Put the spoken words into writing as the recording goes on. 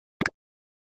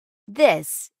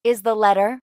This is the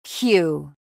letter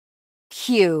Q.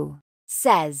 Q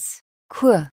says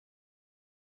qu.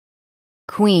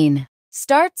 Queen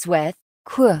starts with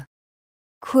qu.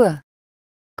 Qu.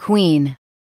 Queen.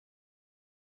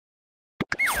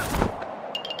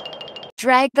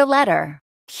 Drag the letter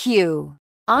Q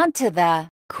onto the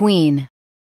queen.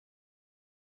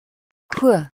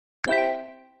 Qu.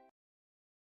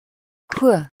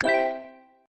 Qu.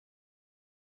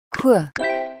 Qu.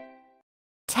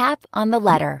 Tap on the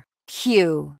letter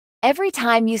Q every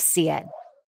time you see it.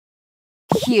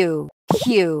 Q,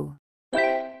 Q,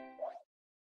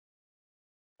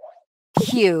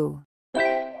 Q.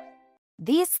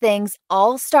 These things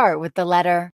all start with the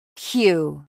letter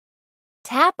Q.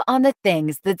 Tap on the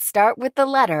things that start with the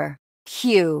letter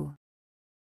Q.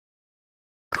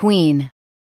 Queen.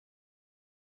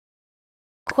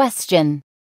 Question.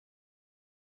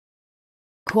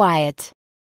 Quiet.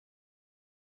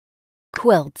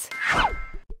 Quilt.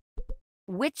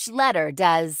 Which letter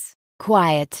does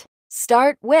quiet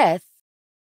start with?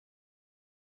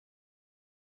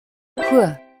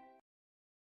 Qu.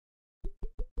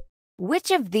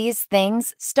 Which of these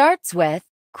things starts with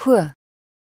qu?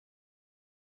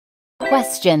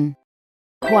 Question.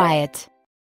 Quiet.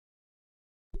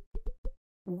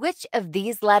 Which of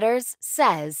these letters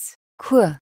says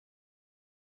qu?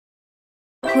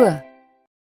 Qu.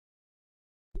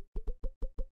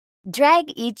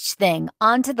 Drag each thing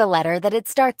onto the letter that it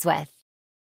starts with.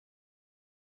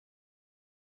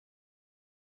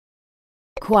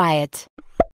 Quiet.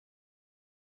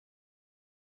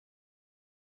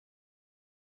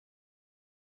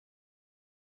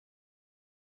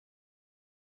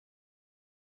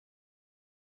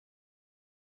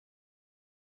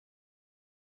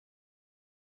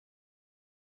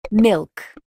 Milk.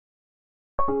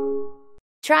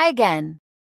 Try again.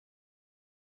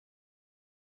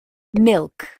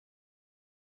 Milk.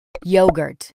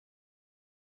 Yogurt.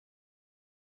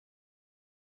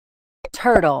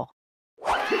 Turtle.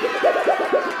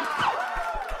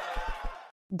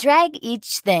 Drag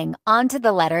each thing onto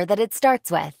the letter that it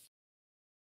starts with.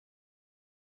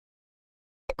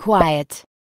 Quiet.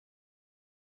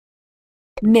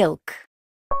 Milk.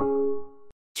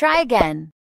 Try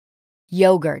again.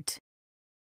 Yogurt.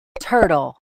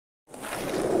 Turtle.